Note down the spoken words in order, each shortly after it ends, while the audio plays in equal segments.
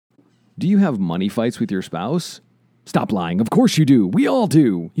Do you have money fights with your spouse? Stop lying. Of course you do. We all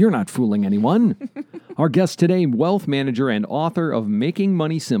do. You're not fooling anyone. Our guest today, wealth manager and author of Making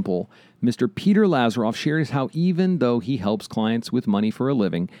Money Simple, Mr. Peter Lazaroff, shares how even though he helps clients with money for a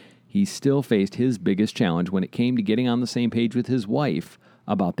living, he still faced his biggest challenge when it came to getting on the same page with his wife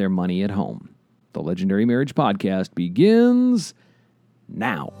about their money at home. The Legendary Marriage Podcast begins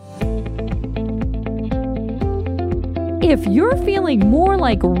now. If you're feeling more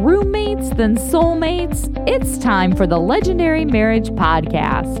like roommates than soulmates, it's time for the Legendary Marriage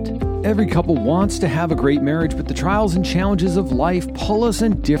Podcast. Every couple wants to have a great marriage, but the trials and challenges of life pull us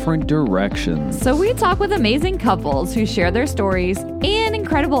in different directions. So we talk with amazing couples who share their stories and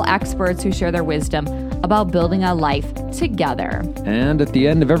incredible experts who share their wisdom about building a life together. And at the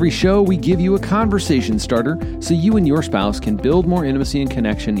end of every show, we give you a conversation starter so you and your spouse can build more intimacy and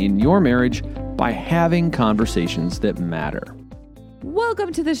connection in your marriage by having conversations that matter.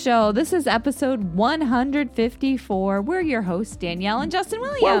 Welcome to the show. This is episode 154. We're your hosts, Danielle and Justin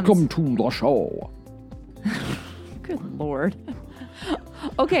Williams. Welcome to the show. Good Lord.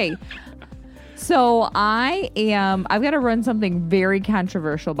 Okay. So I've got to run something very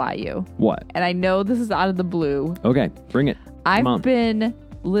controversial by you. What? And I know this is out of the blue. Okay, bring it. I've been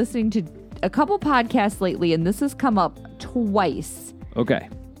listening to a couple podcasts lately, and this has come up twice. Okay.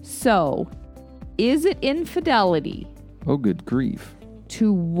 So, is it infidelity? Oh, good grief.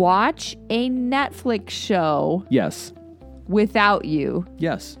 To watch a Netflix show Yes. without you?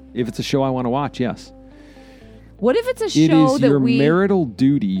 Yes. If it's a show I want to watch, yes. What if it's a It show is that your we... marital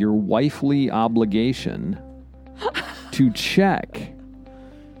duty, your wifely obligation to check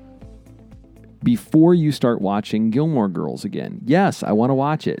before you start watching Gilmore Girls again. Yes, I want to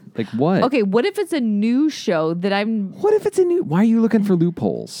watch it. Like what? Okay, what if it's a new show that I'm... What if it's a new... Why are you looking for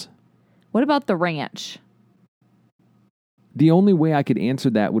loopholes? What about The Ranch? The only way I could answer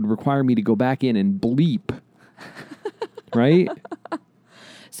that would require me to go back in and bleep. Right?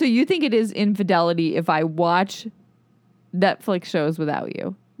 So you think it is infidelity if I watch Netflix shows without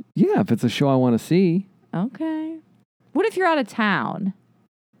you? Yeah, if it's a show I want to see. Okay. What if you're out of town?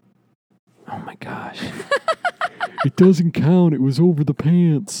 Oh my gosh. It doesn't count. It was over the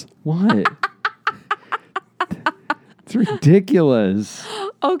pants. What? It's ridiculous.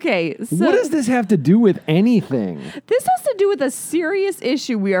 Okay, so... What does this have to do with anything? This has to do with a serious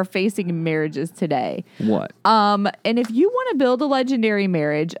issue we are facing in marriages today. What? And if you want to build a legendary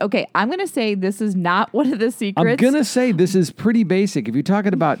marriage, okay, I'm going to say this is not one of the secrets. I'm going to say this is pretty basic. If you're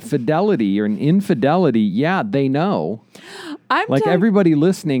talking about fidelity or an infidelity, yeah, they know. Everybody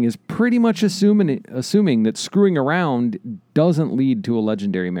listening is pretty much assuming that screwing around doesn't lead to a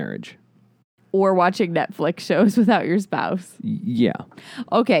legendary marriage. Or watching Netflix shows without your spouse. Yeah.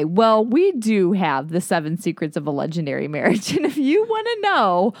 Okay, well, we do have the 7 secrets of a legendary marriage. And if you want to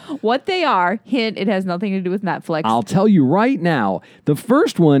know what they are, hint, it has nothing to do with Netflix. I'll tell you right now. The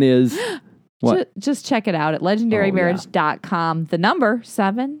first one is... What? Just check it out at legendarymarriage.com. The number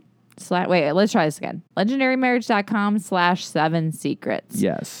 7... Wait, let's try this again. legendarymarriage.com/7 secrets.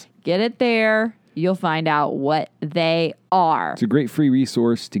 Yes. Get it there. You'll find out what they are. It's a great free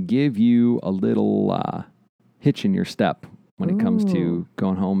resource to give you a little hitch in your step when it comes to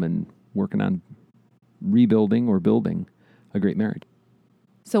going home and working on rebuilding or building a great marriage.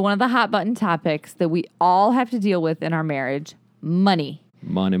 So one of the hot button topics that we all have to deal with in our marriage, money.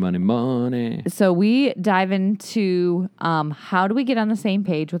 Money, money, money. So we dive into how do we get on the same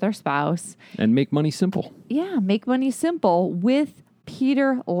page with our spouse. And make money simple. Yeah, make money simple with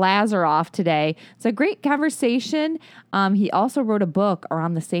Peter Lazaroff today. It's a great conversation. He also wrote a book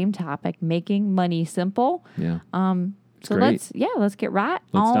around the same topic, Making Money Simple. Yeah. So great. let's get right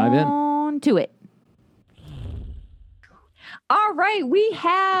Let's dive in. on to it. All right, we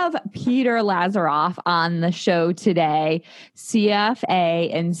have Peter Lazaroff on the show today,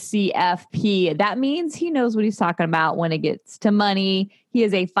 CFA and CFP. That means he knows what he's talking about when it gets to money. He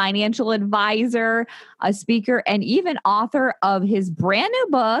is a financial advisor, a speaker, and even author of his brand new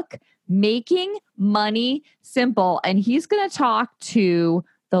book, Making Money Simple. And he's going to talk to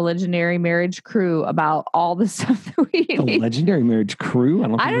the Legendary Marriage crew about all the stuff that we The need. Legendary Marriage crew?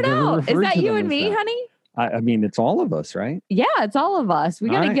 I don't know. Is that you and me, honey? I mean, it's all of us, right? Yeah, it's all of us. We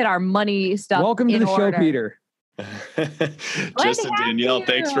got to get our money stuff. Welcome to the show, Peter. Justin, Danielle,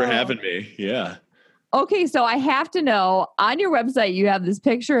 thanks for having me. Yeah. Okay, so I have to know, on your website, you have this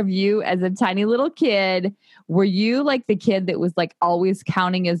picture of you as a tiny little kid. Were you like the kid that was like always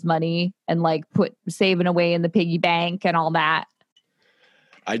counting his money and like saving away in the piggy bank and all that?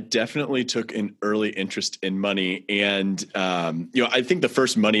 I definitely took an early interest in money. And, I think the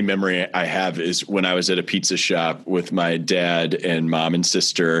first money memory I have is when I was at a pizza shop with my dad and mom and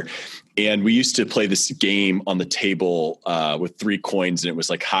sister. And we used to play this game on the table with 3 coins, and it was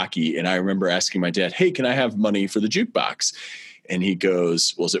like hockey. And I remember asking my dad, hey, can I have money for the jukebox? And he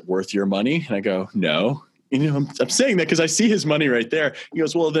goes, well, is it worth your money? And I go, no. And, I'm saying that because I see his money right there. He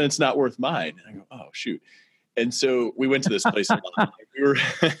goes, well, then it's not worth mine. And I go, oh, shoot. And so we went to this place.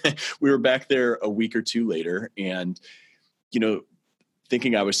 We were back there a week or 2 later, and,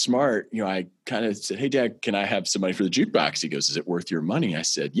 thinking I was smart, I kind of said, hey, Dad, can I have some money for the jukebox? He goes, is it worth your money? I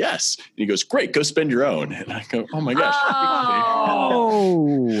said, yes. And he goes, great, go spend your own. And I go, oh my gosh.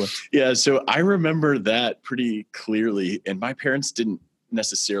 Oh, Yeah. So I remember that pretty clearly. And my parents didn't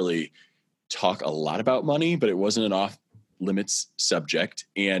necessarily talk a lot about money, but it wasn't an off limits subject.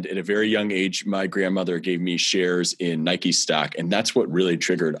 And at a very young age, my grandmother gave me shares in Nike stock. And that's what really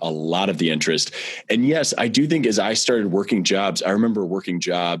triggered a lot of the interest. And yes, I do think as I started working jobs, I remember working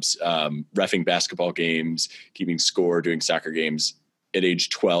jobs, reffing basketball games, keeping score, doing soccer games at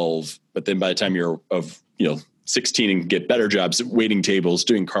age 12. But then by the time you're 16 and get better jobs, waiting tables,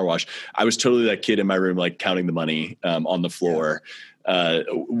 doing car wash, I was totally that kid in my room, like counting the money on the floor,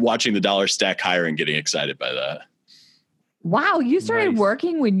 watching the dollar stack higher and getting excited by that. Wow, you started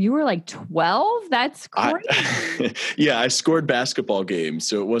working when you were like 12? That's crazy. I scored basketball games,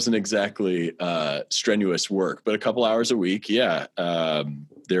 so it wasn't exactly strenuous work, but a couple hours a week. Yeah.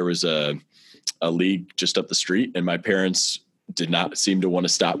 There was a league just up the street, and my parents did not seem to want to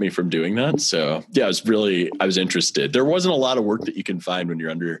stop me from doing that. So yeah, I was interested. There wasn't a lot of work that you can find when you're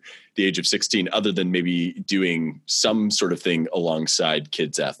under the age of 16, other than maybe doing some sort of thing alongside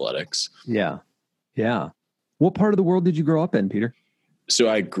kids' athletics. Yeah. Yeah. What part of the world did you grow up in, Peter? So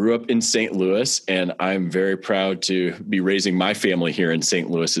I grew up in St. Louis, and I'm very proud to be raising my family here in St.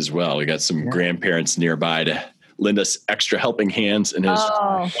 Louis as well. We got some grandparents nearby to lend us extra helping hands, and it's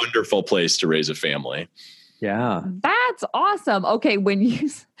a wonderful place to raise a family. Yeah. That's awesome. Okay. When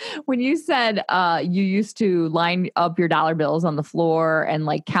you said you used to line up your dollar bills on the floor and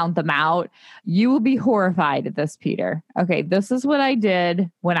like count them out, you will be horrified at this, Peter. Okay. This is what I did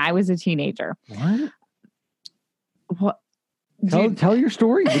when I was a teenager. What? Tell your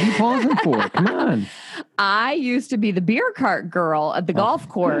story. What are you pausing for? Come on. I used to be the beer cart girl at the golf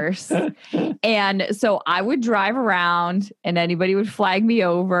course. And so I would drive around and anybody would flag me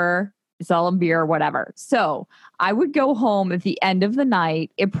over, sell them beer or whatever. So I would go home at the end of the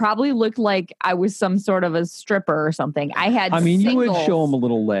night. It probably looked like I was some sort of a stripper or something. I had singles. You would show them a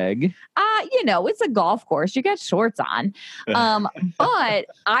little leg. It's a golf course. You got shorts on. But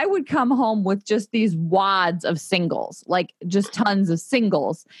I would come home with just these wads of singles, like just tons of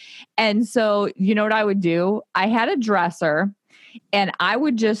singles. And so, you know what I would do? I had a dresser, and I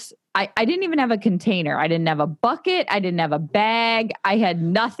would just, I didn't even have a container. I didn't have a bucket. I didn't have a bag. I had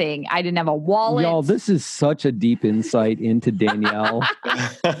nothing. I didn't have a wallet. Y'all, this is such a deep insight into Danielle.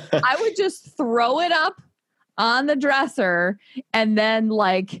 I would just throw it up on the dresser, and then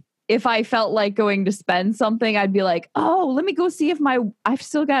like, if I felt like going to spend something, I'd be like, oh, let me go see if I've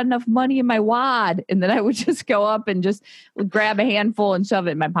still got enough money in my wad. And then I would just go up and just grab a handful and shove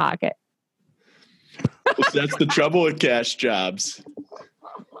it in my pocket. That's the trouble with cash jobs.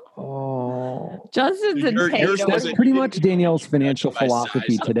 Oh, Justin's that's pretty much Danielle's financial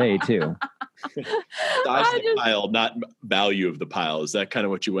philosophy today, too. Size of the pile, not value of the pile. Is that kind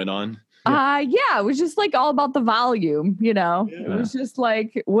of what you went on? It was just like all about the volume, Yeah. It was just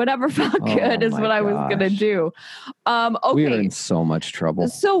like whatever felt good is what I was going to do. Okay. We are in so much trouble.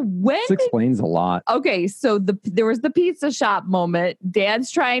 So this explains a lot. Okay. So there was the pizza shop moment. Dad's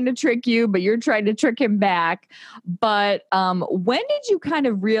trying to trick you, but you're trying to trick him back. But when did you kind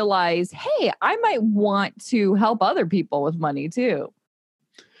of realize, hey, I might want to help other people with money too?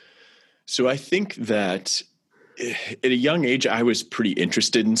 So I think that at a young age, I was pretty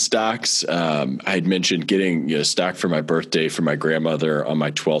interested in stocks. I had mentioned getting stock for my birthday for my grandmother on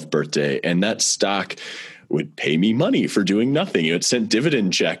my 12th birthday, and that stock would pay me money for doing nothing. It sent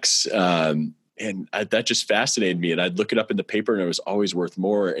dividend checks, and that just fascinated me. And I'd look it up in the paper, and it was always worth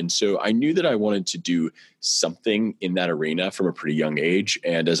more. And so I knew that I wanted to do something in that arena from a pretty young age.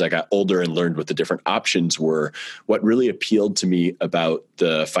 And as I got older and learned what the different options were, what really appealed to me about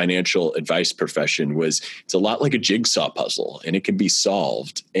the financial advice profession was it's a lot like a jigsaw puzzle, and it can be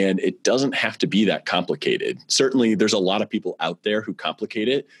solved. And it doesn't have to be that complicated. Certainly, there's a lot of people out there who complicate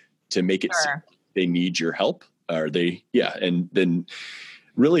it to make it seem like they need your help. And then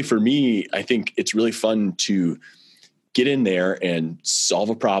really for me, I think it's really fun to get in there and solve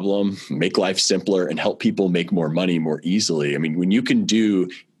a problem, make life simpler, and help people make more money more easily. I mean, when you can do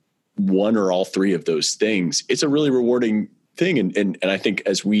one or all three of those things, it's a really rewarding thing. And I think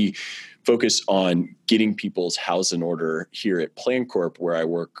as we focus on getting people's house in order here at PlanCorp, where I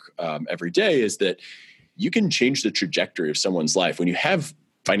work every day, is that you can change the trajectory of someone's life. When you have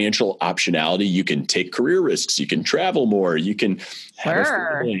financial optionality, you can take career risks, you can travel more, you can have a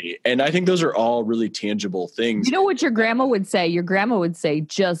family. And I think those are all really tangible things. You know what your grandma would say? Your grandma would say,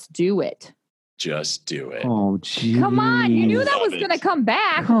 just do it. Just do it. Oh, geez. Come on. You knew that was going to come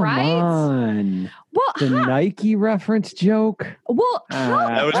back, Come right? on. Well, The Nike reference joke. Well,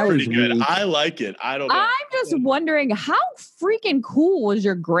 that was pretty good. weak. I like it. I don't know. I'm just wondering, how freaking cool was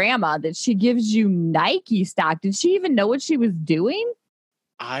your grandma that she gives you Nike stock? Did she even know what she was doing?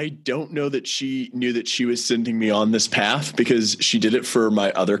 I don't know that she knew that she was sending me on this path, because she did it for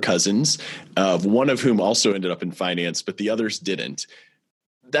my other cousins, one of whom also ended up in finance, but the others didn't.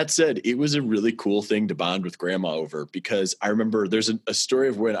 That said, it was a really cool thing to bond with grandma over, because I remember there's a story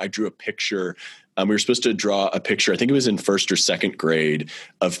of when I drew a picture. We were supposed to draw a picture, I think it was in first or second grade,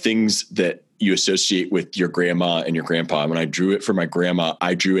 of things that you associate with your grandma and your grandpa. When I drew it for my grandma,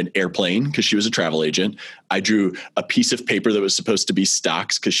 I drew an airplane because she was a travel agent. I drew a piece of paper that was supposed to be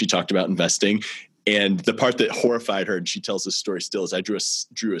stocks because she talked about investing. And the part that horrified her, and she tells this story still, is I drew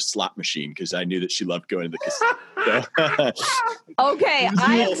a slot machine because I knew that she loved going to the casino. Okay,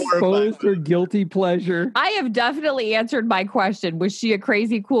 I suppose for guilty pleasure. I have definitely answered my question. Was she a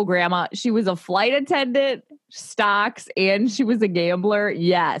crazy cool grandma? She was a flight attendant, stocks, and she was a gambler.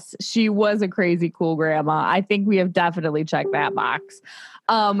 Yes, she was a crazy cool grandma. I think we have definitely checked that box.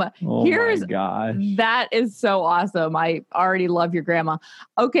 Oh my gosh. That is so awesome. I already love your grandma.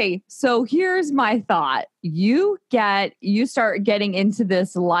 Okay, so here's my thought. You start getting into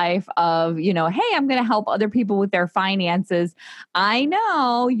this life of, hey, I'm going to help other people with their finances. I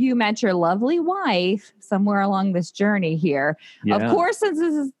know you met your lovely wife somewhere along this journey here. Yeah. Of course, since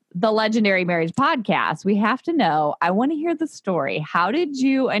this is the Legendary Marriage Podcast, we have to know, I want to hear the story. How did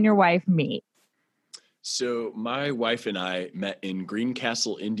you and your wife meet? So my wife and I met in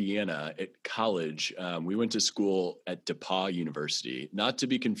Greencastle, Indiana at college. We went to school at DePauw University, not to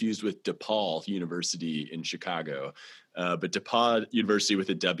be confused with DePaul University in Chicago, but DePauw University with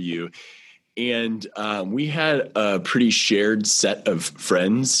a W. And we had a pretty shared set of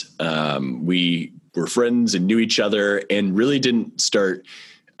friends. We were friends and knew each other, and really didn't start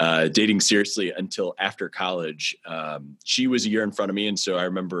dating seriously until after college. She was a year in front of me. And so I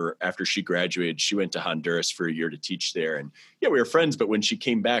remember after she graduated, she went to Honduras for a year to teach there. And yeah, we were friends, but when she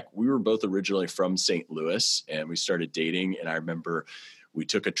came back, we were both originally from St. Louis, and we started dating. And I remember we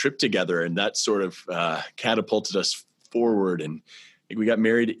took a trip together, and that sort of catapulted us forward. And we got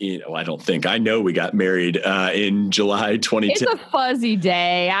married I know we got married in July 2010. It's a fuzzy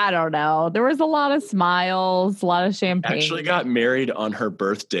day. I don't know. There was a lot of smiles, a lot of champagne. Actually got married on her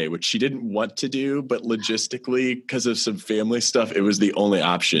birthday, which she didn't want to do, but logistically, because of some family stuff, it was the only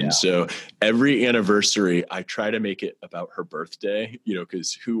option. Yeah. So every anniversary, I try to make it about her birthday,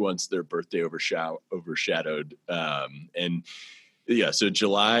 because who wants their birthday overshadowed? And yeah, so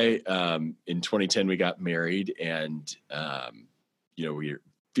July in 2010, we got married, and we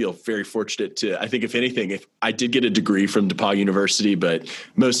feel very fortunate to, I think if anything, if I did get a degree from DePauw University, but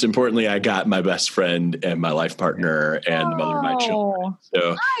most importantly, I got my best friend and my life partner and the mother of my children.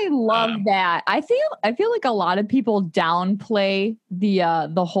 So I love that. I feel like a lot of people downplay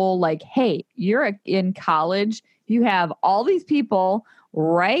the whole, like, hey, you're in college, you have all these people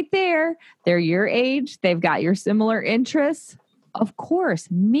right there. They're your age. They've got your similar interests. Of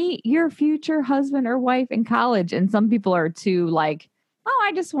course, meet your future husband or wife in college. And some people are too like, oh,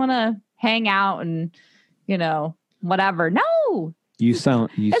 I just want to hang out and, whatever. No. You sound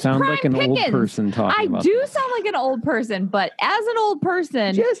like an old person talking about I do sound like an old person, but as an old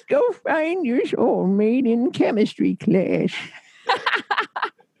person. Just go find your soulmate in chemistry class.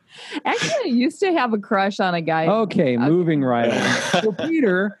 Actually, I used to have a crush on a guy. Okay, moving right on. So,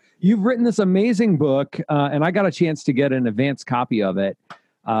 Peter, you've written this amazing book, and I got a chance to get an advanced copy of it,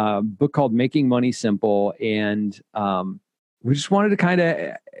 book called Making Money Simple. And we just wanted to kind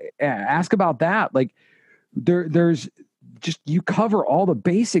of ask about that. Like, there's just, you cover all the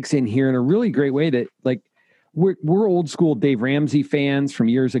basics in here in a really great way that, like, we're old school Dave Ramsey fans from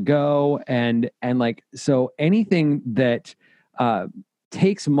years ago. And like, so anything that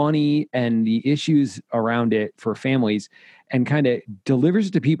takes money and the issues around it for families and kind of delivers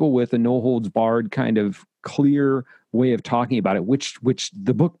it to people with a no holds barred kind of clear way of talking about it, which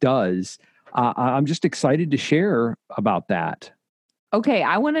the book does. I'm just excited to share about that. Okay.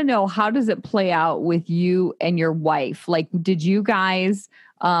 I want to know, how does it play out with you and your wife? Like, did you guys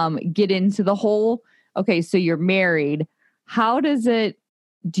get into the whole, okay, so you're married. How does it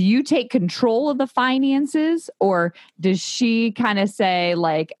do you take control of the finances, or does she kind of say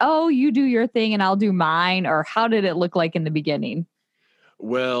like, oh, you do your thing and I'll do mine? Or how did it look like in the beginning?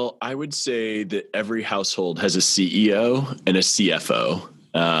 Well, I would say that every household has a CEO and a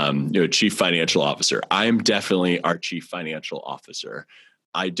CFO, chief financial officer. I am definitely our chief financial officer.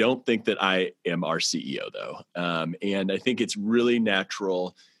 I don't think that I am our CEO though. And I think it's really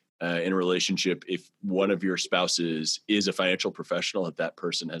natural in a relationship, if one of your spouses is a financial professional, that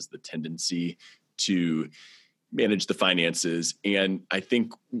person has the tendency to manage the finances. And I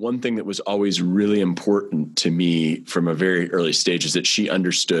think one thing that was always really important to me from a very early stage is that she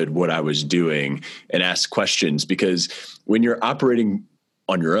understood what I was doing and asked questions, because when you're operating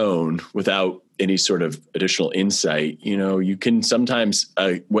on your own without any sort of additional insight, you can sometimes,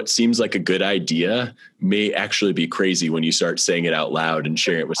 what seems like a good idea may actually be crazy when you start saying it out loud and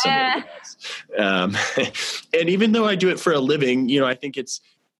sharing it with somebody else. And even though I do it for a living, I think it's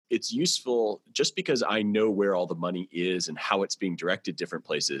useful just because I know where all the money is and how it's being directed different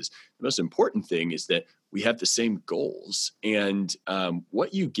places. The most important thing is that we have the same goals. And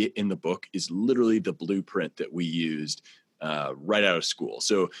what you get in the book is literally the blueprint that we used right out of school.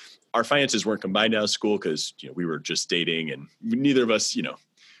 So our finances weren't combined out of school because we were just dating, and neither of us,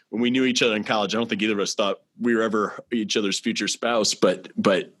 when we knew each other in college, I don't think either of us thought we were ever each other's future spouse. But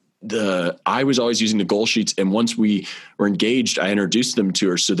I was always using the goal sheets, and once we were engaged, I introduced them to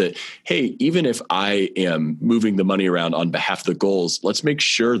her so that, hey, even if I am moving the money around on behalf of the goals, let's make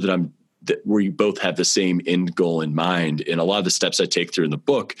sure that we both have the same end goal in mind. And a lot of the steps I take through in the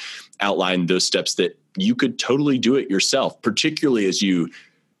book outline those steps that you could totally do it yourself, particularly as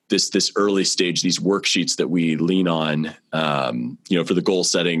this early stage, these worksheets that we lean on, for the goal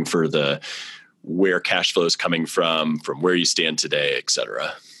setting, for the where cash flow is coming from where you stand today, et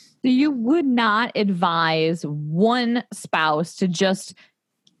cetera. So you would not advise one spouse to just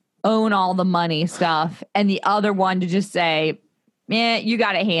own all the money stuff and the other one to just say, man, you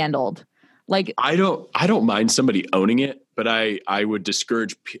got it handled. Like, I don't mind somebody owning it, but I would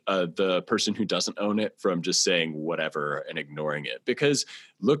discourage the person who doesn't own it from just saying whatever and ignoring it, because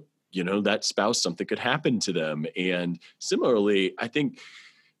look, that spouse, something could happen to them. And similarly, I think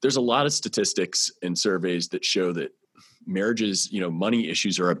there's a lot of statistics and surveys that show that marriages, money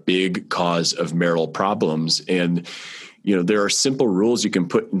issues are a big cause of marital problems. And, there are simple rules you can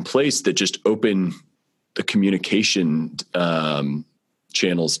put in place that just open the communication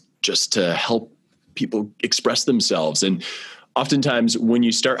channels just to help people express themselves. And oftentimes when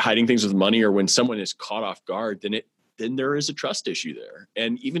you start hiding things with money, or when someone is caught off guard, then there is a trust issue there.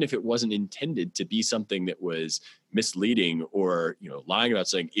 And even if it wasn't intended to be something that was misleading or, lying about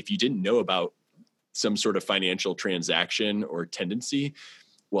something, if you didn't know about some sort of financial transaction or tendency,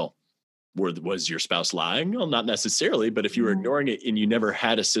 well, was your spouse lying? Well, not necessarily, but if you were ignoring it and you never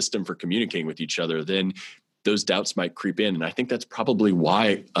had a system for communicating with each other, then those doubts might creep in. And I think that's probably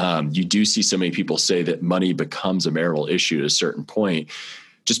why you do see so many people say that money becomes a marital issue at a certain point,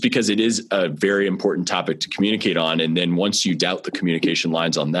 just because it is a very important topic to communicate on. And then once you doubt the communication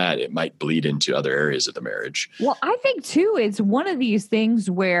lines on that, it might bleed into other areas of the marriage. Well, I think too, it's one of these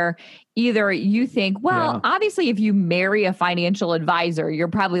things where either you think, well, obviously if you marry a financial advisor, you're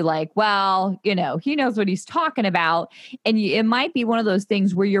probably like, well, he knows what he's talking about. And it might be one of those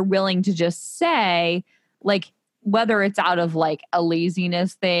things where you're willing to just say, like, whether it's out of like a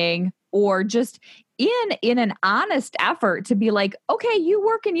laziness thing or just in an honest effort to be like, okay, you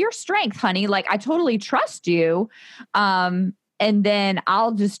work in your strength, honey. Like, I totally trust you. And then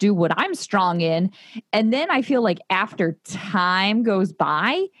I'll just do what I'm strong in. And then I feel like after time goes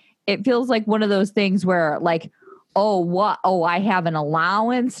by, it feels like one of those things where like, I have an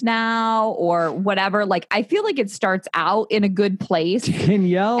allowance now or whatever. Like, I feel like it starts out in a good place.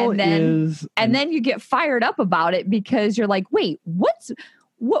 Danielle and then you get fired up about it because you're like, wait, what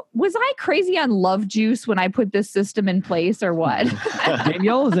was I crazy on love juice when I put this system in place or what?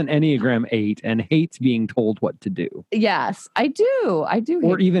 Danielle is an Enneagram 8 and hates being told what to do. Yes, I do.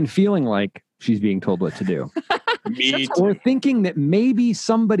 Or even feeling like she's being told what to do. Me too. Or thinking that maybe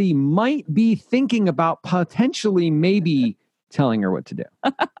somebody might be thinking about potentially maybe telling her what to do.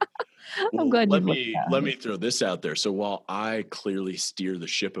 I'm glad let me throw this out there. So while I clearly steer the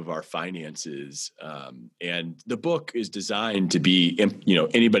ship of our finances, and the book is designed to be,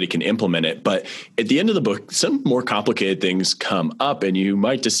 anybody can implement it, but at the end of the book, some more complicated things come up and you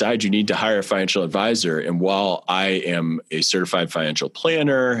might decide you need to hire a financial advisor. And while I am a certified financial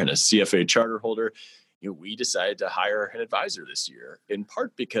planner and a CFA charter holder, we decided to hire an advisor this year, in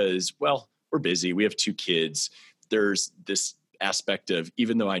part because, well, we're busy. We have 2 kids. There's this aspect of,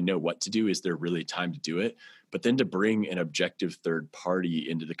 even though I know what to do, is there really time to do it? But then to bring an objective third party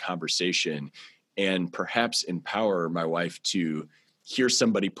into the conversation and perhaps empower my wife to hear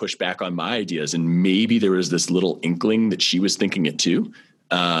somebody push back on my ideas. And maybe there was this little inkling that she was thinking it too.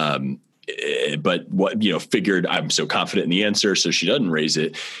 But figured I'm so confident in the answer, so she doesn't raise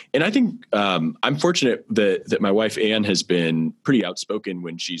it. And I think I'm fortunate that my wife, Ann, has been pretty outspoken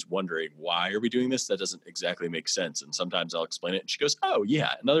when she's wondering, why are we doing this? That doesn't exactly make sense. And sometimes I'll explain it and she goes, oh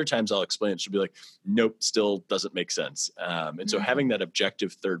yeah. And other times I'll explain it. She'll be like, nope, still doesn't make sense. And so having that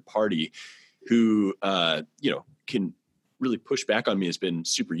objective third party who, can really push back on me has been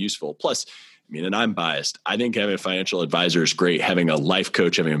super useful. Plus, and I'm biased, I think having a financial advisor is great. Having a life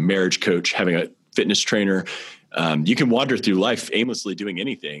coach, having a marriage coach, having a fitness trainer. You can wander through life aimlessly doing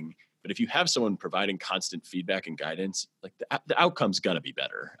anything, but if you have someone providing constant feedback and guidance, like the outcome's going to be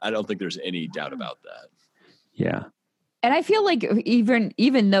better. I don't think there's any doubt about that. Yeah. And I feel like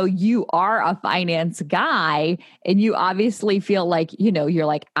even though you are a finance guy and you obviously feel like, you're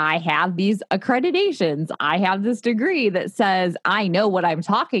like, I have these accreditations, I have this degree that says I know what I'm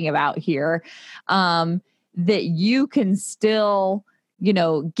talking about here, that you can still,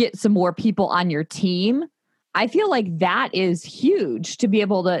 get some more people on your team. I feel like that is huge to be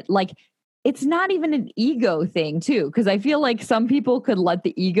able to, like, it's not even an ego thing too, because I feel like some people could let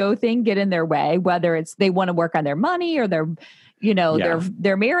the ego thing get in their way, whether it's they want to work on their money or their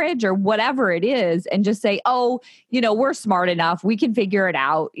marriage or whatever it is, and just say, oh, we're smart enough, we can figure it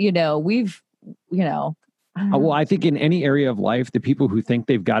out. Well, I think in any area of life, the people who think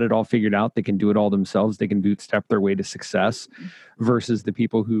they've got it all figured out, they can do it all themselves, they can bootstrap their way to success, versus the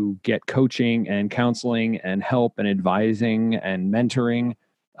people who get coaching and counseling and help and advising and mentoring.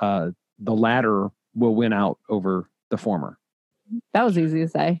 The latter will win out over the former. That was easy to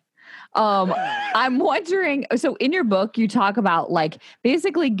say. I'm wondering, so in your book, you talk about like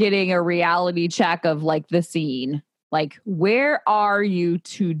basically getting a reality check of like the scene, like where are you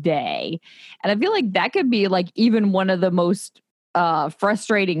today? And I feel like that could be like even one of the most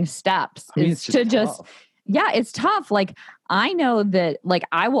frustrating steps is to just, it's tough. Like I know that like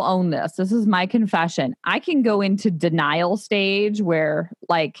I will own this. This is my confession. I can go into denial stage where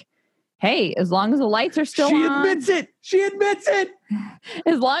like, hey, as long as the lights are still on. She admits it.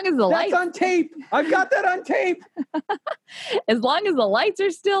 As long as That's on tape. I've got that on tape. As long as the lights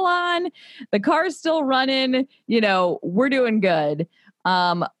are still on, the car's still running, we're doing good.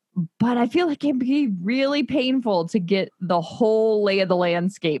 But I feel like it'd be really painful to get the whole lay of the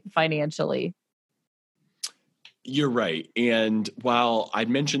landscape financially. You're right. And while I'd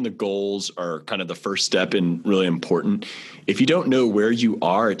mentioned the goals are kind of the first step and really important, if you don't know where you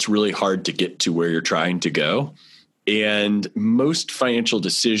are, it's really hard to get to where you're trying to go. And most financial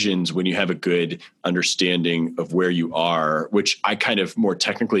decisions, when you have a good understanding of where you are, which I kind of more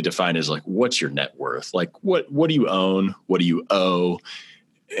technically define as like, what's your net worth? Like what do you own? What do you owe?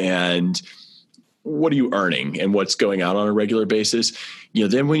 And what are you earning and what's going out on a regular basis?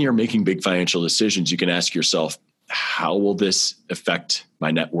 Then when you're making big financial decisions, you can ask yourself, how will this affect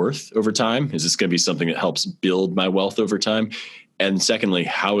my net worth over time? Is this going to be something that helps build my wealth over time? And secondly,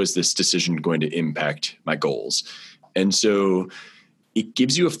 how is this decision going to impact my goals? And so it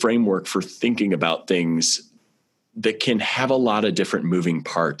gives you a framework for thinking about things that can have a lot of different moving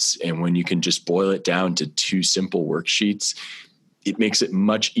parts. And when you can just boil it down to 2 simple worksheets, it makes it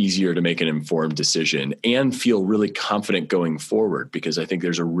much easier to make an informed decision and feel really confident going forward, because I think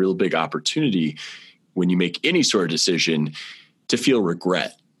there's a real big opportunity when you make any sort of decision to feel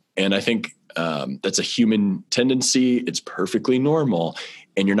regret. And I think that's a human tendency. It's perfectly normal.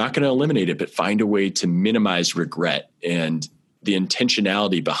 And you're not going to eliminate it, but find a way to minimize regret. And the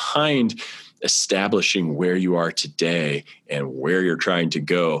intentionality behind establishing where you are today and where you're trying to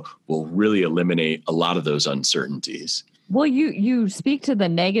go will really eliminate a lot of those uncertainties. Well, you speak to the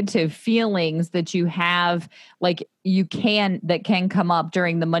negative feelings that you have, like that can come up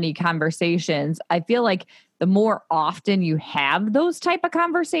during the money conversations. I feel like the more often you have those type of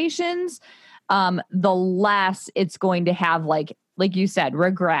conversations, the less it's going to have like you said,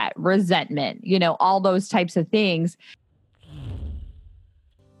 regret, resentment, all those types of things.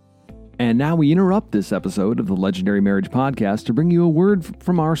 And now we interrupt this episode of the Legendary Marriage Podcast to bring you a word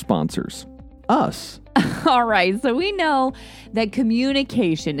from our sponsors, us. All right. So we know that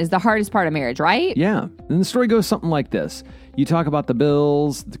communication is the hardest part of marriage, right? Yeah. And the story goes something like this. You talk about the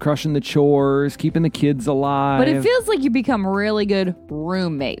bills, crushing the chores, keeping the kids alive. But it feels like you become really good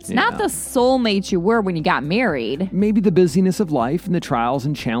roommates, not the soulmates you were when you got married. Maybe the busyness of life and the trials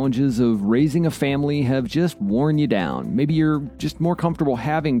and challenges of raising a family have just worn you down. Maybe you're just more comfortable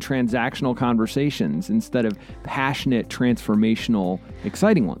having transactional conversations instead of passionate, transformational,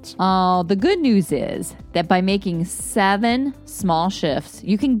 exciting ones. Oh, the good news is that by making 7 small shifts,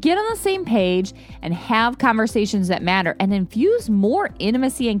 you can get on the same page and have conversations that matter and infuse more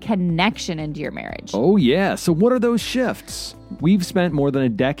intimacy and connection into your marriage. Oh, yeah. So what are those shifts? We've spent more than a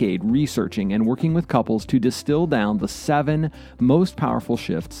decade researching and working with couples to distill down the 7 most powerful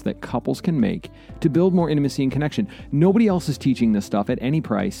shifts that couples can make to build more intimacy and connection. Nobody else is teaching this stuff at any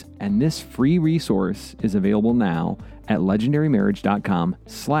price, and this free resource is available now at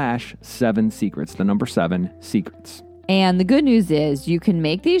legendarymarriage.com/7 secrets, the number 7 secrets. And the good news is you can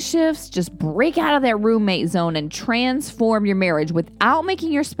make these shifts, just break out of that roommate zone and transform your marriage without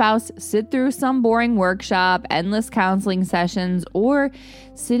making your spouse sit through some boring workshop, endless counseling sessions, or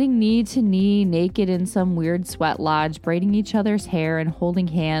sitting knee to knee naked in some weird sweat lodge, braiding each other's hair and holding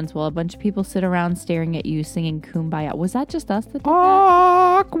hands while a bunch of people sit around staring at you singing Kumbaya. Was that just us that did that?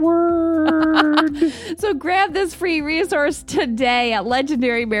 Awkward. So grab this free resource today at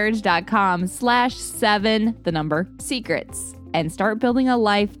legendarymarriage.com/7, the number secrets, and start building a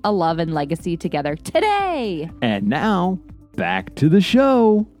life, a love, and legacy together today. And now, back to the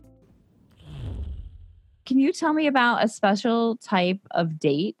show. Can you tell me about a special type of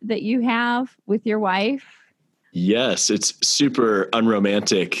date that you have with your wife? Yes, it's super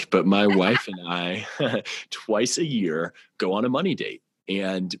unromantic, but my wife and I twice a year go on a money date,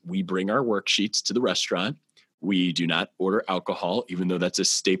 and we bring our worksheets to the restaurant. We do not order alcohol, even though that's a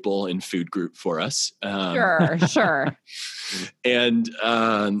staple in food group for us. Sure. And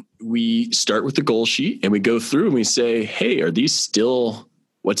we start with the goal sheet and we go through and we say, hey, are these still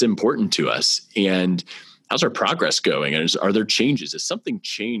what's important to us? And how's our progress going? And are there changes? Has something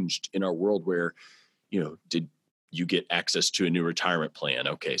changed in our world where, did you get access to a new retirement plan?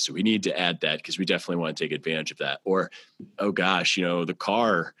 Okay, so we need to add that because we definitely want to take advantage of that. Or, oh gosh, the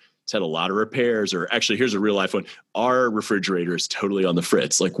car, it's had a lot of repairs. Or actually, here's a real life one. Our refrigerator is totally on the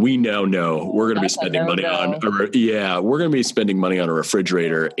fritz. Like we now know we're going to be spending money on, we're going to be spending money on a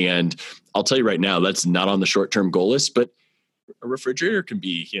refrigerator. And I'll tell you right now, that's not on the short-term goal list, but a refrigerator can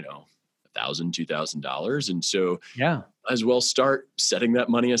be, $1,000, $2,000. And so as well start setting that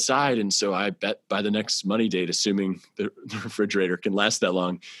money aside. And so I bet by the next money date, assuming the refrigerator can last that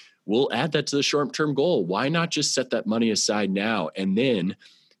long, we'll add that to the short-term goal. Why not just set that money aside now? And then,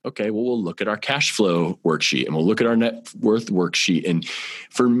 we'll look at our cash flow worksheet and we'll look at our net worth worksheet. And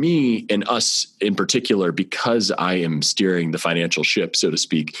for me and us in particular, because I am steering the financial ship, so to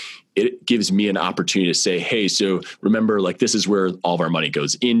speak, it gives me an opportunity to say, hey, so remember, like this is where all of our money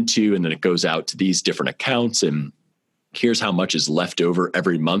goes into, and then it goes out to these different accounts. And here's how much is left over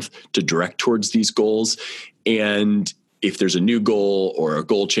every month to direct towards these goals. And if there's a new goal or a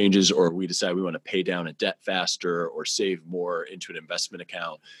goal changes, or we decide we want to pay down a debt faster or save more into an investment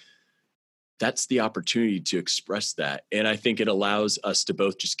account, that's the opportunity to express that. And I think it allows us to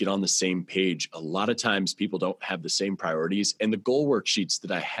both just get on the same page. A lot of times people don't have the same priorities. And the goal worksheets that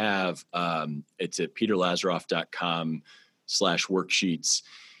I have, it's at peterlazaroff.com/worksheets.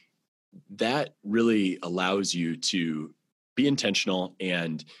 That really allows you to be intentional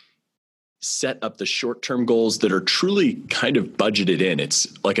and set up the short-term goals that are truly kind of budgeted in. It's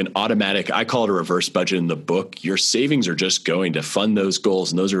like an automatic, I call it a reverse budget in the book. Your savings are just going to fund those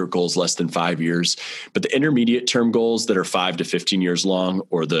goals, and those are goals less than 5 years. But the intermediate term goals that are 5 to 15 years long,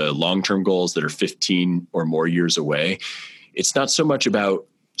 or the long-term goals that are 15 or more years away, it's not so much about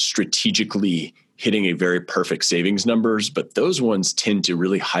strategically hitting a very perfect savings numbers, but those ones tend to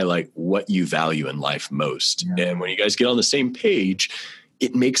really highlight what you value in life most. Yeah. And when you guys get on the same page,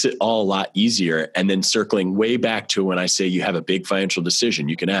 it makes it all a lot easier. And then circling way back to when I say you have a big financial decision,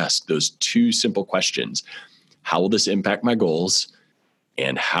 you can ask those 2 simple questions. How will this impact my goals?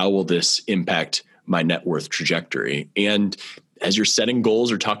 And how will this impact my net worth trajectory? And as you're setting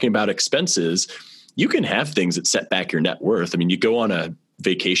goals or talking about expenses, you can have things that set back your net worth. I mean, you go on a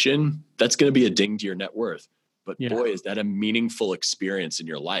vacation, that's going to be a ding to your net worth. But boy, is that a meaningful experience in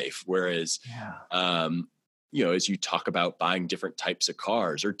your life. Whereas, as you talk about buying different types of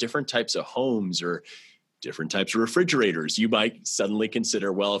cars or different types of homes, or different types of refrigerators. You might suddenly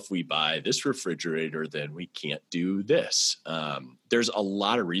consider, well, if we buy this refrigerator, then we can't do this. There's a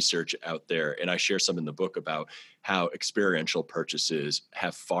lot of research out there, and I share some in the book about how experiential purchases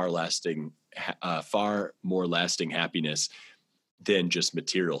have far more lasting happiness than just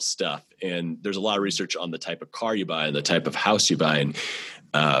material stuff. And there's a lot of research on the type of car you buy and the type of house you buy. And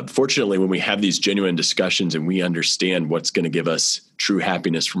fortunately, when we have these genuine discussions and we understand what's going to give us true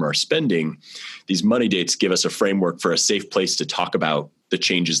happiness from our spending, these money dates give us a framework for a safe place to talk about the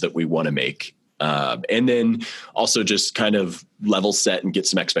changes that we want to make. And then also just kind of level set and get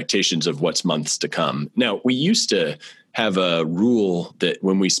some expectations of what's months to come. Now, we used to have a rule that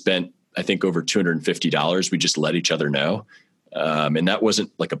when we spent, I think, over $250, we just let each other know. And that wasn't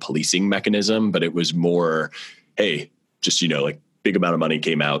like a policing mechanism, but it was more, hey, just, like big amount of money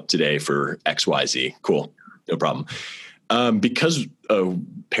came out today for XYZ. Cool. No problem. Because of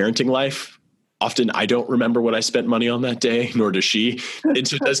parenting life, often I don't remember what I spent money on that day, nor does she. And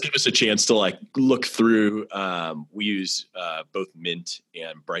so it does give us a chance to like look through. We use both Mint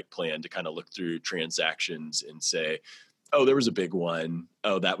and Brightplan to kind of look through transactions and say, oh, there was a big one.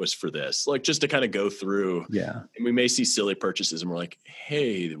 Oh, that was for this. Like just to kind of go through. Yeah. And we may see silly purchases and we're like,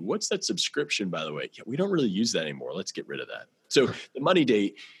 hey, what's that subscription, by the way? Yeah, we don't really use that anymore. Let's get rid of that. So the money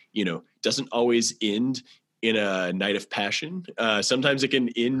date, doesn't always end in a night of passion. Sometimes it can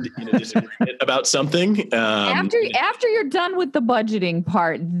end in a disagreement about something. After you're done with the budgeting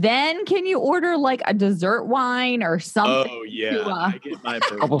part, then can you order like a dessert wine or something? Oh yeah. I get my a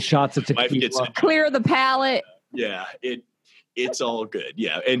couple shots of tequila. Clear the palate. Yeah, it's all good.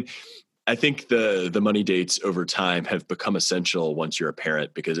 Yeah. And I think the money dates over time have become essential once you're a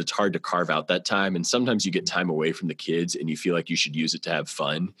parent, because it's hard to carve out that time. And sometimes you get time away from the kids and you feel like you should use it to have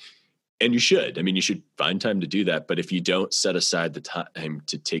fun. And you should. I mean, you should find time to do that. But if you don't set aside the time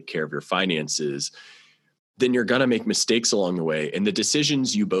to take care of your finances, then you're going to make mistakes along the way. And the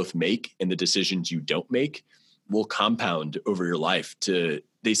decisions you both make and the decisions you don't make will compound over your life.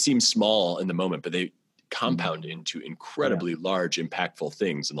 They seem small in the moment, but they compound into incredibly large, impactful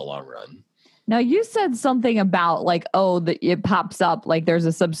things in the long run. Now, you said something about like, it pops up, like there's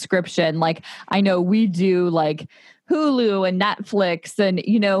a subscription. Like I know we do like Hulu and Netflix and,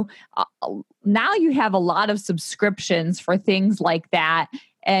 now you have a lot of subscriptions for things like that.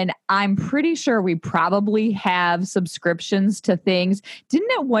 And I'm pretty sure we probably have subscriptions to things.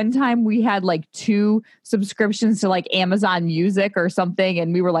 Didn't at one time we had like 2 subscriptions to like Amazon Music or something?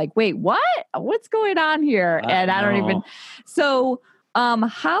 And we were like, wait, what? What's going on here? And I don't even. So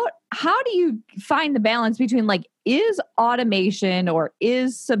how do you find the balance between like, is automation or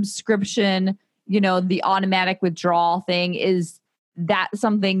is subscription, the automatic withdrawal thing, is that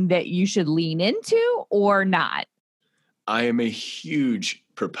something that you should lean into or not? I am a huge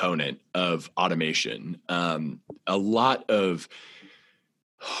proponent of automation. A lot of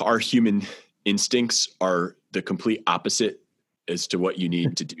our human instincts are the complete opposite as to what you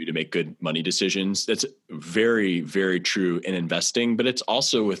need to do to make good money decisions. That's very, very true in investing, but it's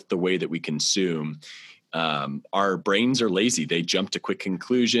also with the way that we consume. Our brains are lazy. They jump to quick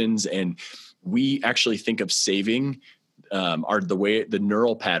conclusions, and we actually think of saving the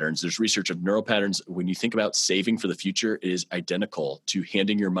neural patterns. There's research of neural patterns. When you think about saving for the future, it is identical to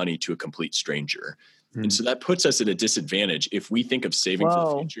handing your money to a complete stranger. Mm. And so that puts us at a disadvantage. If we think of saving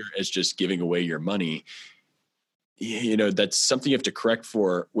for the future as just giving away your money, that's something you have to correct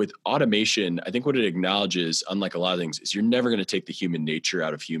for. With automation, I think what it acknowledges, unlike a lot of things, is you're never going to take the human nature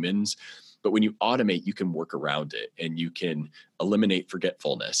out of humans. But when you automate, you can work around it and you can eliminate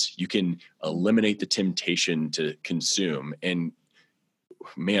forgetfulness. You can eliminate the temptation to consume. And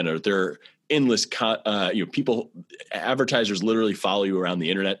man, are there endless, people, advertisers literally follow you around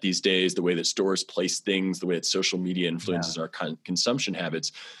the internet these days, the way that stores place things, the way that social media influences our consumption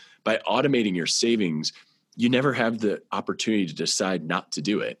habits. By automating your savings, you never have the opportunity to decide not to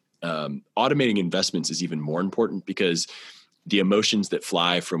do it. Automating investments is even more important, because the emotions that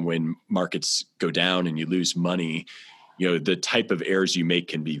fly from when markets go down and you lose money, the type of errors you make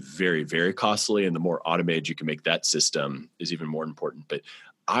can be very, very costly. And the more automated you can make that system is even more important. But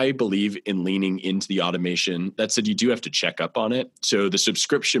I believe in leaning into the automation. That said, you do have to check up on it. So the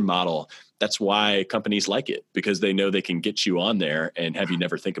subscription model, that's why companies like it, because they know they can get you on there and have you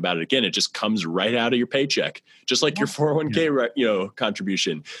never think about it again. It just comes right out of your paycheck, just like your 401k,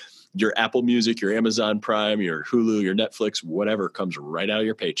 contribution. Your Apple Music, your Amazon Prime, your Hulu, your Netflix, whatever comes right out of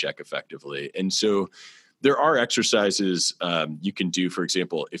your paycheck effectively. And so there are exercises you can do. For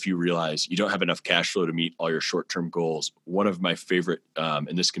example, if you realize you don't have enough cash flow to meet all your short-term goals, one of my favorite,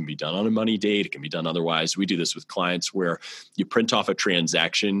 and this can be done on a money date, it can be done otherwise. We do this with clients where you print off a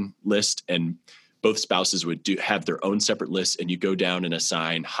transaction list and both spouses would have their own separate lists, and you go down and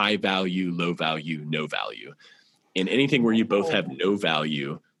assign high value, low value, no value. And anything where you both have no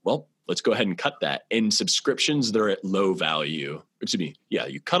value, well, let's go ahead and cut that. And subscriptions that are at low value,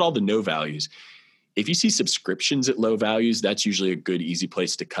 you cut all the no values. If you see subscriptions at low values, that's usually a good, easy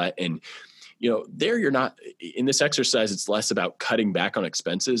place to cut. And, there you're not in this exercise. It's less about cutting back on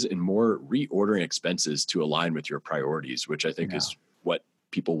expenses and more reordering expenses to align with your priorities, which I think is what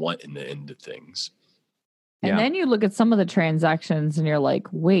people want in the end of things. And then you look at some of the transactions and you're like,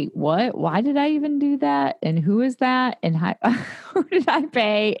 wait, what? Why did I even do that? And who is that? And who did I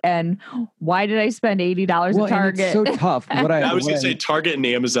pay? And why did I spend $80 at Target? It's so tough. I was going to say Target and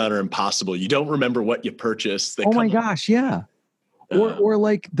Amazon are impossible. You don't remember what you purchased. Oh my gosh. Yeah. Or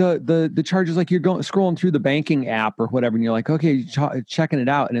like the charges, like you're scrolling through the banking app or whatever, and you're like, okay, checking it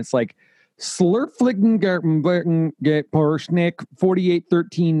out. And it's like, Slurflicken Persnick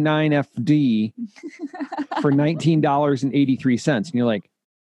 48139 FD for $19.83. And you're like,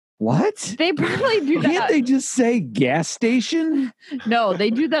 what? They probably do that. Can't they just say gas station? No,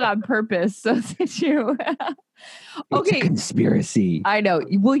 they do that on purpose. So that you. Okay. It's a conspiracy. I know.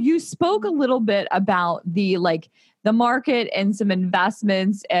 Well, you spoke a little bit about the market and some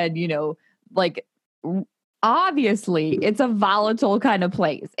investments and, obviously it's a volatile kind of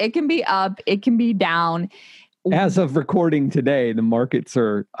place. It can be up, it can be down. As of recording today, the markets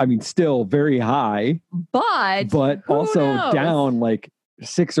are, still very high, but also down like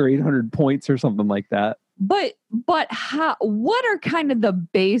 600 or 800 points or something like that. But what are kind of the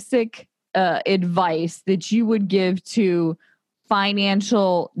basic advice that you would give to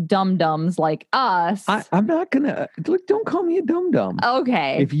financial dum-dums like us? I'm not gonna don't call me a dum-dum.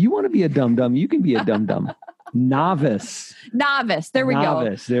 Okay. If you want to be a dum-dum, you can be a dum-dum. Novice. There we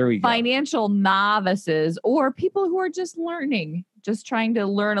go. Financial novices or people who are just learning, just trying to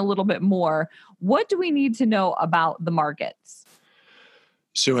learn a little bit more. What do we need to know about the markets?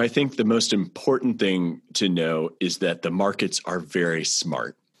 So I think the most important thing to know is that the markets are very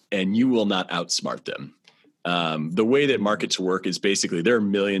smart and you will not outsmart them. The way that markets work is basically there are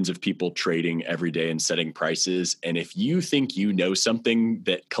millions of people trading every day and setting prices. And if you think you know something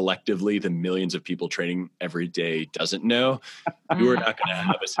that collectively the millions of people trading every day doesn't know, you are not going to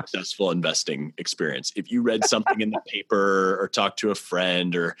have a successful investing experience. If you read something in the paper or talked to a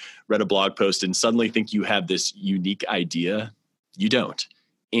friend or read a blog post and suddenly think you have this unique idea, you don't.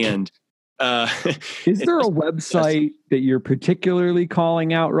 And is there a website that you're particularly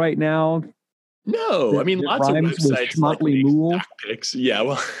calling out right now? No, lots of websites like StockPicks. Yeah,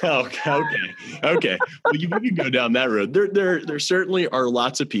 well, okay. Well, you can go down that road. There certainly are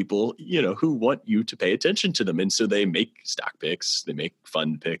lots of people, who want you to pay attention to them, and so they make stock picks, they make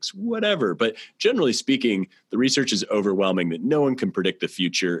fund picks, whatever. But generally speaking, the research is overwhelming that no one can predict the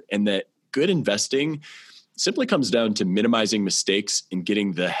future, and that good investing simply comes down to minimizing mistakes and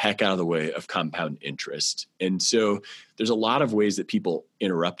getting the heck out of the way of compound interest. And so there's a lot of ways that people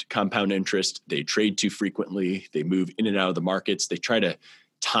interrupt compound interest. They trade too frequently. They move in and out of the markets. They try to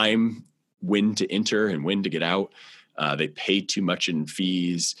time when to enter and when to get out. They pay too much in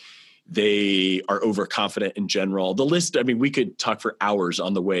fees. They are overconfident in general. The list, we could talk for hours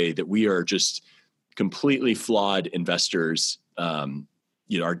on the way that we are just completely flawed investors.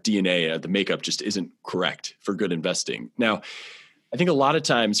 Our DNA, the makeup just isn't correct for good investing. Now, I think a lot of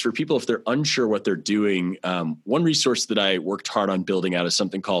times for people, if they're unsure what they're doing, one resource that I worked hard on building out is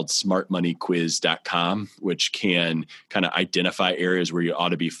something called smartmoneyquiz.com, which can kind of identify areas where you ought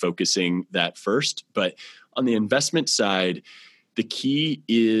to be focusing that first. But on the investment side, the key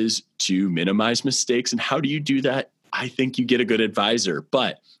is to minimize mistakes. And how do you do that? I think you get a good advisor.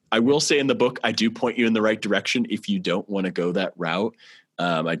 But I will say in the book, I do point you in the right direction if you don't want to go that route.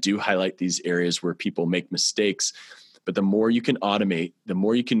 I do highlight these areas where people make mistakes, but the more you can automate, the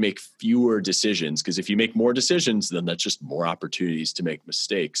more you can make fewer decisions. Because if you make more decisions, then that's just more opportunities to make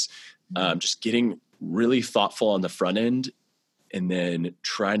mistakes. Just getting really thoughtful on the front end and then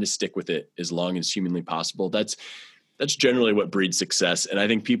trying to stick with it as long as humanly possible. That's generally what breeds success. And I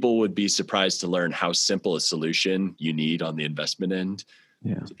think people would be surprised to learn how simple a solution you need on the investment end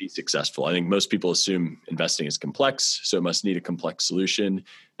to be successful. I think most people assume investing is complex, so it must need a complex solution.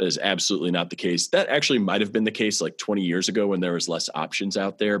 That is absolutely not the case. That actually might have been the case like 20 years ago when there was less options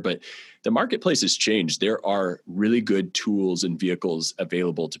out there, but the marketplace has changed. There are really good tools and vehicles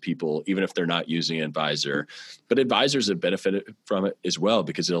available to people, even if they're not using an advisor. But advisors have benefited from it as well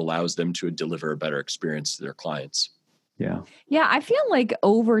because it allows them to deliver a better experience to their clients. Yeah. I feel like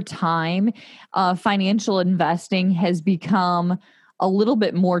over time, financial investing has become a little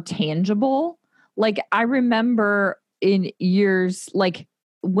bit more tangible. Like I remember in years, like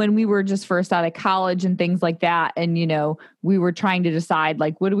when we were just first out of college and things like that. And, we were trying to decide,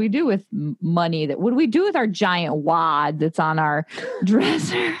 like, what do we do with money? What do we do with our giant wad that's on our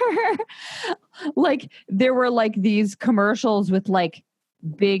dresser? Like, there were like these commercials with like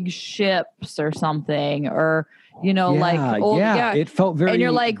big ships or something, or, it felt very, and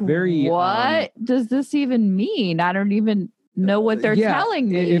you're like, very, what does this even mean? I don't even know what they're telling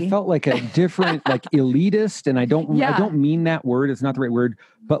me. It felt like a different, like elitist. And I don't mean that word. It's not the right word,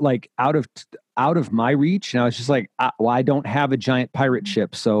 but like out of my reach. And I was just like, I don't have a giant pirate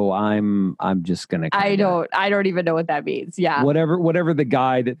ship. So I'm just going to, I don't even know what that means. Yeah. Whatever the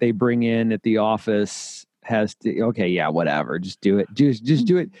guy that they bring in at the office has to, okay, yeah, whatever, just do it. Just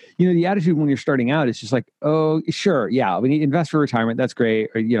do it. The attitude when you're starting out is just like, oh, sure. Yeah. We need to invest for retirement. That's great.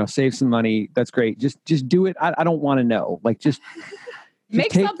 Or, save some money. That's great. Just do it. I don't want to know. Like, just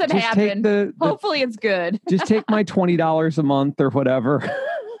make something happen. Hopefully it's good. Just take my $20 a month or whatever.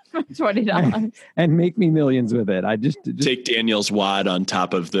 $20 and make me millions with it. I just take Daniel's wad on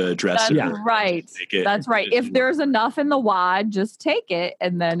top of the dresser. That's right. That's right. If there's enough in the wad, just take it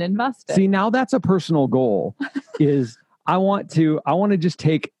and then invest it. See, now that's a personal goal. Is I want to just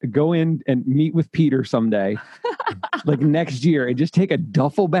go in and meet with Peter someday, like next year, and just take a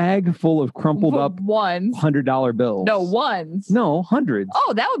duffel bag full of crumpled up ones, $100 bills. No, ones. No, hundreds.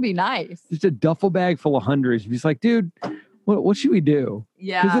 Oh, that would be nice. Just a duffel bag full of hundreds. He's like, dude, what should we do?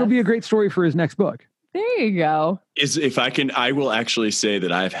 Yeah. Because it'll be a great story for his next book. There you go. I will actually say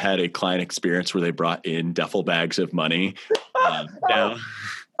that I've had a client experience where they brought in duffel bags of money. Now,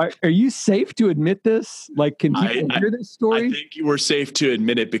 are you safe to admit this? Like, can people hear this story? I think we're safe to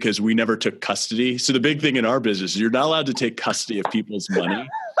admit it because we never took custody. So the big thing in our business is you're not allowed to take custody of people's money.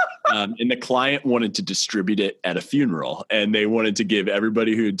 And the client wanted to distribute it at a funeral, and they wanted to give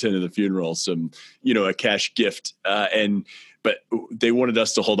everybody who attended the funeral some, a cash gift. But they wanted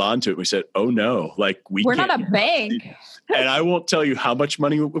us to hold on to it. We said, "Oh no, like we're not a bank." And I won't tell you how much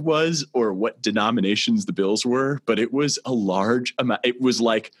money it was or what denominations the bills were, but it was a large amount. It was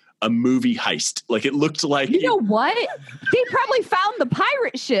like a movie heist. Like it looked like. You know what? They probably found the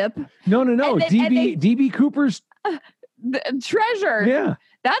pirate ship. No. DB Cooper's treasure. Yeah.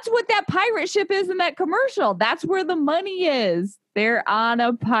 That's what that pirate ship is in that commercial. That's where the money is. They're on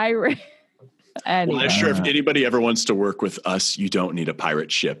a pirate. Anyway. Well, I'm sure if anybody ever wants to work with us, you don't need a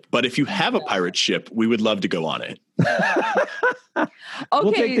pirate ship. But if you have a pirate ship, we would love to go on it. Okay.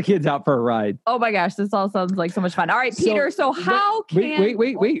 We'll take the kids out for a ride. Oh my gosh, this all sounds like so much fun. All right, Peter. So how can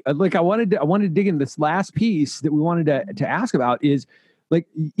wait. Like I wanted to dig in this last piece that we wanted to ask about is like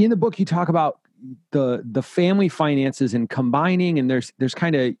in the book you talk about the family finances and combining, and there's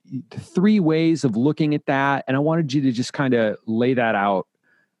kind of 3 ways of looking at that, and I wanted you to just kind of lay that out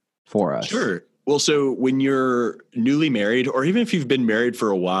for us. Sure. Well, so when you're newly married, or even if you've been married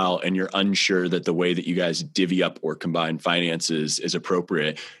for a while and you're unsure that the way that you guys divvy up or combine finances is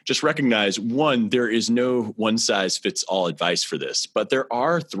appropriate, just recognize, one, there is no one size fits all advice for this, but there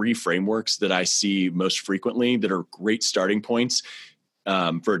are 3 frameworks that I see most frequently that are great starting points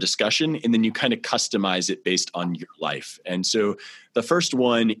for a discussion, and then you kind of customize it based on your life. And so the first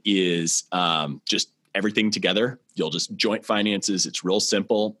one is just everything together. You'll just joint finances. It's real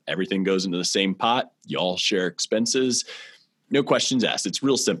simple. Everything goes into the same pot. You all share expenses. No questions asked. It's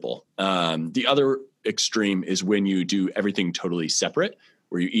real simple. The other extreme is when you do everything totally separate,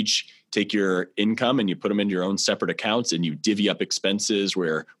 where you each take your income and you put them into your own separate accounts and you divvy up expenses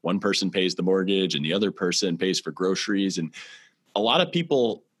where one person pays the mortgage and the other person pays for groceries. And a lot of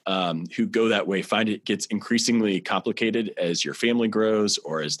people who go that way find it gets increasingly complicated as your family grows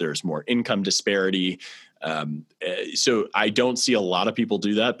or as there's more income disparity. So I don't see a lot of people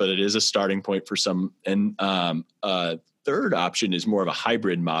do that, but it is a starting point for some. And third option is more of a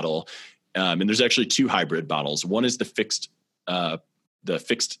hybrid model. And there's actually 2 hybrid models. One is the fixed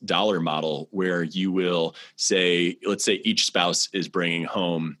dollar model, where you will say, let's say each spouse is bringing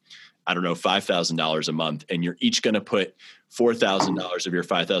home, I don't know, $5,000 a month, and you're each going to put $4,000 of your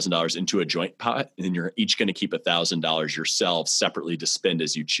 $5,000 into a joint pot, and then you're each going to keep $1,000 yourselves separately to spend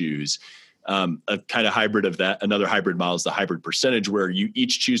as you choose. A kind of hybrid of that. Another hybrid model is the hybrid percentage, where you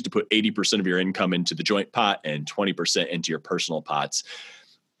each choose to put 80% of your income into the joint pot and 20% into your personal pots.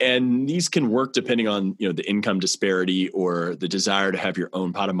 And these can work depending on, the income disparity or the desire to have your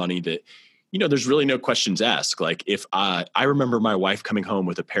own pot of money that, there's really no questions asked. Like if I remember my wife coming home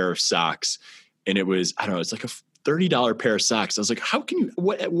with a pair of socks, and it was, I don't know, it's like a $30 pair of socks. I was like, how can you,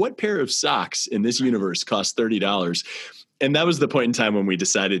 what pair of socks in this universe costs $30? And that was the point in time when we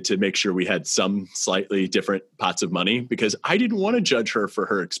decided to make sure we had some slightly different pots of money, because I didn't want to judge her for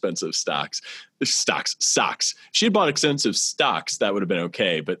her expensive socks. She had bought expensive stocks. That would have been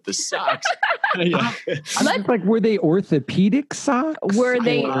okay. But the socks, yeah. I'm like, were they orthopedic socks? Were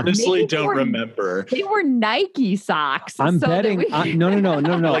they? I honestly don't remember. They were Nike socks. I'm betting. No.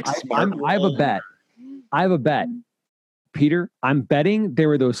 Like I have a bet. Peter, I'm betting there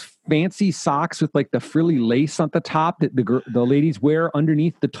were those fancy socks with like the frilly lace on the top that the ladies wear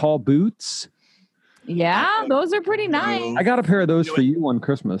underneath the tall boots. Yeah, those are pretty nice. I got a pair of those for you on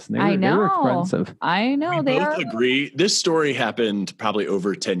Christmas. They were expensive. I know. We both agree. This story happened probably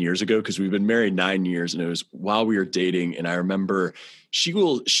over 10 years ago, because we've been married 9 years, and it was while we were dating. And I remember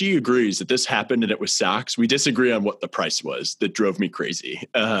she agrees that this happened and it was socks. We disagree on what the price was. That drove me crazy.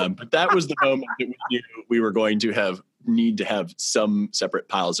 But that was the moment that we knew we were going to need to have some separate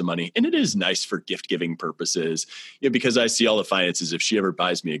piles of money. And it is nice for gift giving purposes, because I see all the finances. If she ever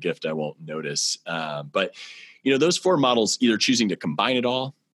buys me a gift, I won't notice. But those 4 models, either choosing to combine it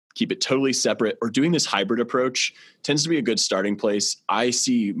all, keep it totally separate, or doing this hybrid approach, tends to be a good starting place. I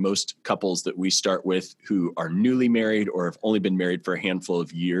see most couples that we start with who are newly married or have only been married for a handful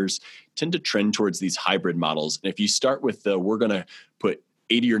of years tend to trend towards these hybrid models. And if you start with we're going to put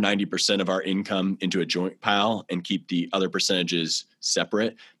 80 or 90% of our income into a joint pile and keep the other percentages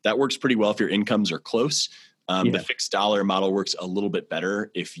separate, that works pretty well if your incomes are close. The fixed dollar model works a little bit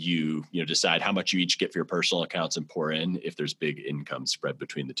better if you decide how much you each get for your personal accounts and pour in if there's big income spread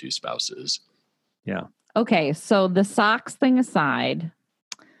between the two spouses. Yeah. Okay, so the socks thing aside,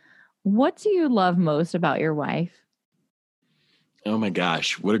 what do you love most about your wife? Oh my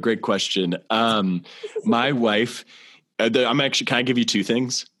gosh, what a great question. My wife, can I give you 2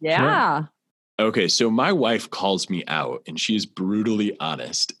 things? Yeah. Sure. Okay, so my wife calls me out, and she is brutally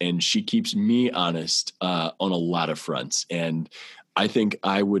honest, and she keeps me honest on a lot of fronts. And I think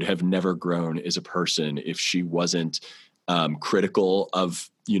I would have never grown as a person if she wasn't critical of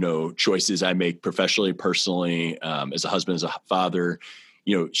choices I make professionally, personally, as a husband, as a father.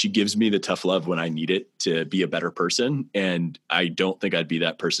 She gives me the tough love when I need it to be a better person. And I don't think I'd be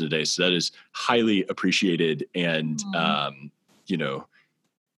that person today. So that is highly appreciated. And,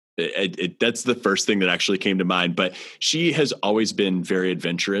 that's the first thing that actually came to mind. But she has always been very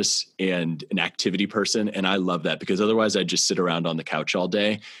adventurous and an activity person. And I love that, because otherwise I'd just sit around on the couch all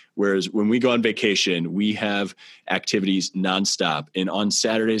day. Whereas when we go on vacation, we have activities nonstop. And on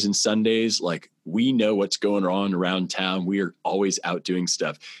Saturdays and Sundays, we know what's going on around town. We are always out doing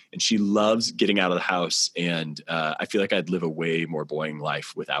stuff. And she loves getting out of the house. And I feel like I'd live a way more boring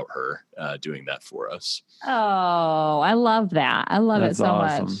life without her doing that for us. Oh, I love that. I love it so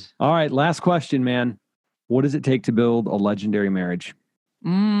awesome. much. All right, last question, man. What does it take to build a legendary marriage?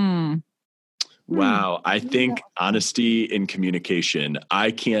 Wow. I think honesty and communication.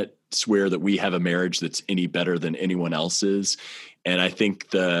 I can't swear that we have a marriage that's any better than anyone else's. And I think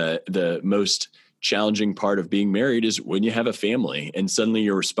the most challenging part of being married is when you have a family and suddenly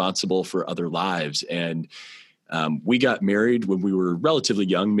you're responsible for other lives. And we got married when we were relatively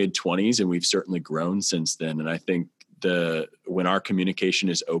young, mid-20s, and we've certainly grown since then. And I think when our communication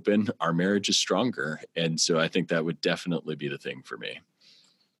is open, our marriage is stronger. And so I think that would definitely be the thing for me.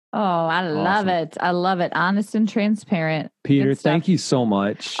 Oh, I love it. I love it. Honest and transparent. Peter, thank you so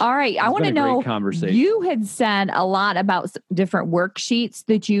much. All right. I want to know, conversation. You had said a lot about different worksheets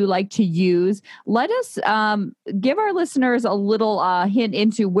that you like to use. Let us give our listeners a little hint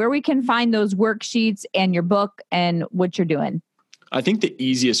into where we can find those worksheets and your book and what you're doing. I think the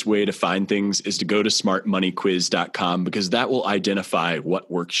easiest way to find things is to go to smartmoneyquiz.com, because that will identify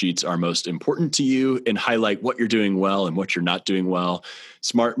what worksheets are most important to you and highlight what you're doing well and what you're not doing well.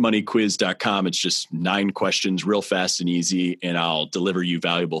 Smartmoneyquiz.com. It's just 9 questions, real fast and easy, and I'll deliver you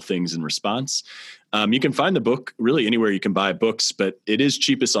valuable things in response. You can find the book really anywhere you can buy books, but it is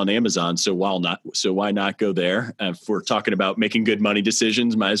cheapest on Amazon. So why not go there? If we're talking about making good money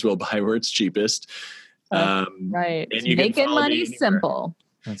decisions, might as well buy where it's cheapest. Right. And you Making can money simple.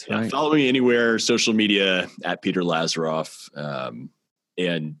 That's right. Follow me anywhere, social media at Peter Lazaroff.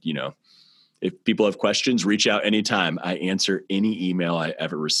 And if people have questions, reach out anytime. I answer any email I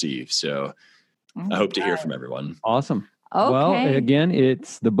ever receive. So I hope to hear from everyone. Awesome. Okay. Well, again,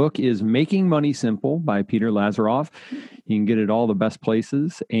 the book is Making Money Simple by Peter Lazaroff. You can get it all the best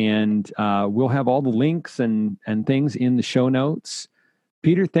places, and we'll have all the links and things in the show notes.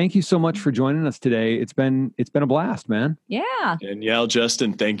 Peter, thank you so much for joining us today. It's been a blast, man. Yeah. And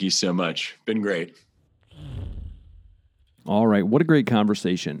Justin, thank you so much. Been great. All right. What a great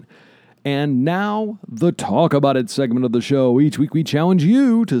conversation. And now, the Talk About It segment of the show. Each week we challenge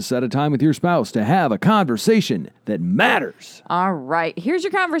you to set a time with your spouse to have a conversation that matters. All right. Here's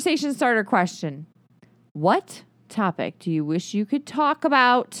your conversation starter question. What topic do you wish you could talk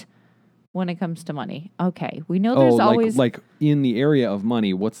about when it comes to money? Okay. We know there's always... like in the area of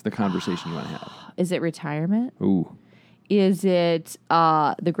money, what's the conversation you want to have? Is it retirement? Ooh. Is it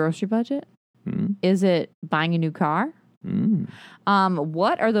the grocery budget? Is it buying a new car?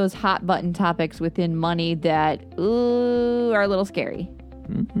 What are those hot button topics within money that are a little scary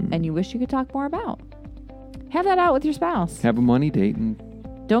and you wish you could talk more about? Have that out with your spouse. Have a money date and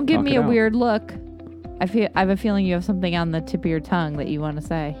don't give me a out. weird look. I have a feeling you have something on the tip of your tongue that you want to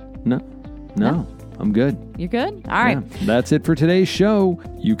say. No, I'm good. You're good? All right. Yeah, that's it for today's show.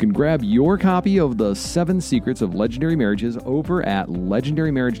 You can grab your copy of the 7 Secrets of Legendary Marriages over at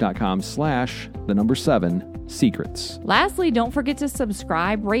legendarymarriage.com/7secrets. Lastly, don't forget to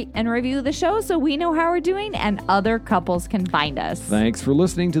subscribe, rate, and review the show so we know how we're doing and other couples can find us. Thanks for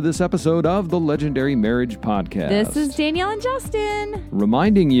listening to this episode of the Legendary Marriage Podcast. This is Danielle and Justin.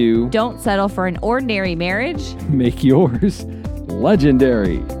 Reminding you, don't settle for an ordinary marriage. Make yours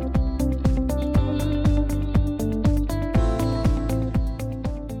legendary.